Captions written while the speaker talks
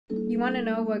You want to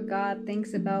know what God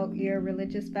thinks about your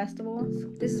religious festivals?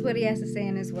 This is what he has to say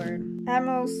in his word.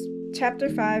 Amos chapter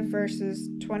 5 verses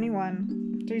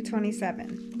 21 through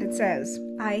 27. It says,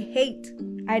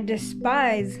 I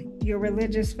despise your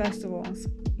religious festivals.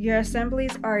 Your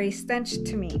assemblies are a stench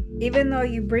to me. Even though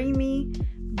you bring me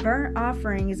burnt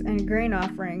offerings and grain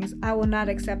offerings, I will not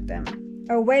accept them.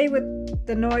 Away with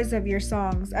the noise of your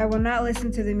songs. I will not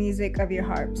listen to the music of your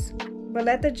harps. But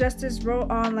let the justice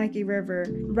roll on like a river,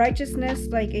 righteousness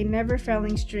like a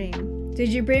never-failing stream. Did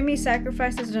you bring me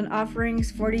sacrifices and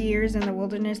offerings 40 years in the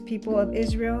wilderness, people of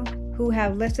Israel, who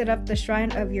have lifted up the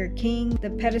shrine of your king, the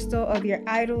pedestal of your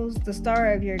idols, the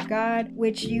star of your God,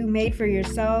 which you made for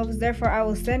yourselves? Therefore I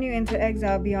will send you into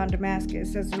exile beyond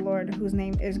Damascus, says the Lord, whose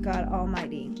name is God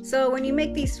Almighty. So when you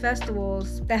make these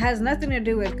festivals that has nothing to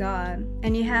do with God,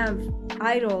 and you have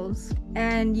idols,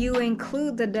 and you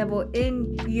include the devil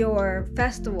in your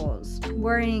festivals,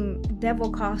 wearing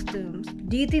devil costumes,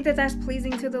 do you think that that's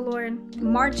pleasing to the Lord?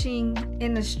 Marching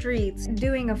in the streets,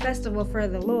 doing a festival for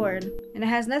the Lord, and it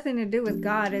has nothing to do with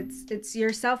God. It's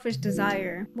your selfish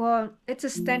desire. Well, it's a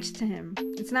stench to him.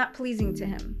 It's not pleasing to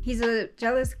him. He's a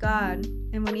jealous God,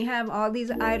 and when you have all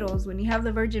these idols, when you have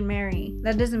the Virgin Mary,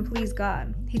 that doesn't please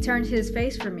God. He turned his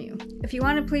face from you. If you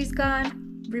want to please God,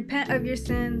 repent of your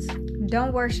sins.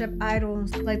 Don't worship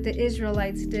idols like the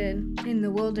Israelites did in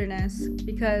the wilderness,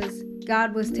 because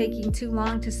God was taking too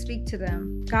long to speak to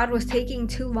them. God was taking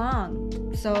too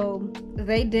long. So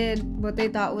they did what they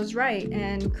thought was right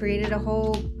and created a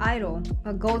whole idol,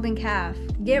 a golden calf.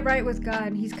 Get right with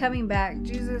God. He's coming back.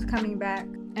 Jesus is coming back.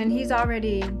 And he's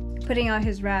already putting out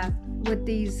his wrath with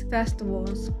these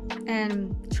festivals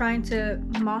and trying to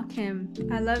mock him.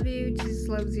 I love you. Jesus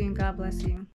loves you, and God bless you.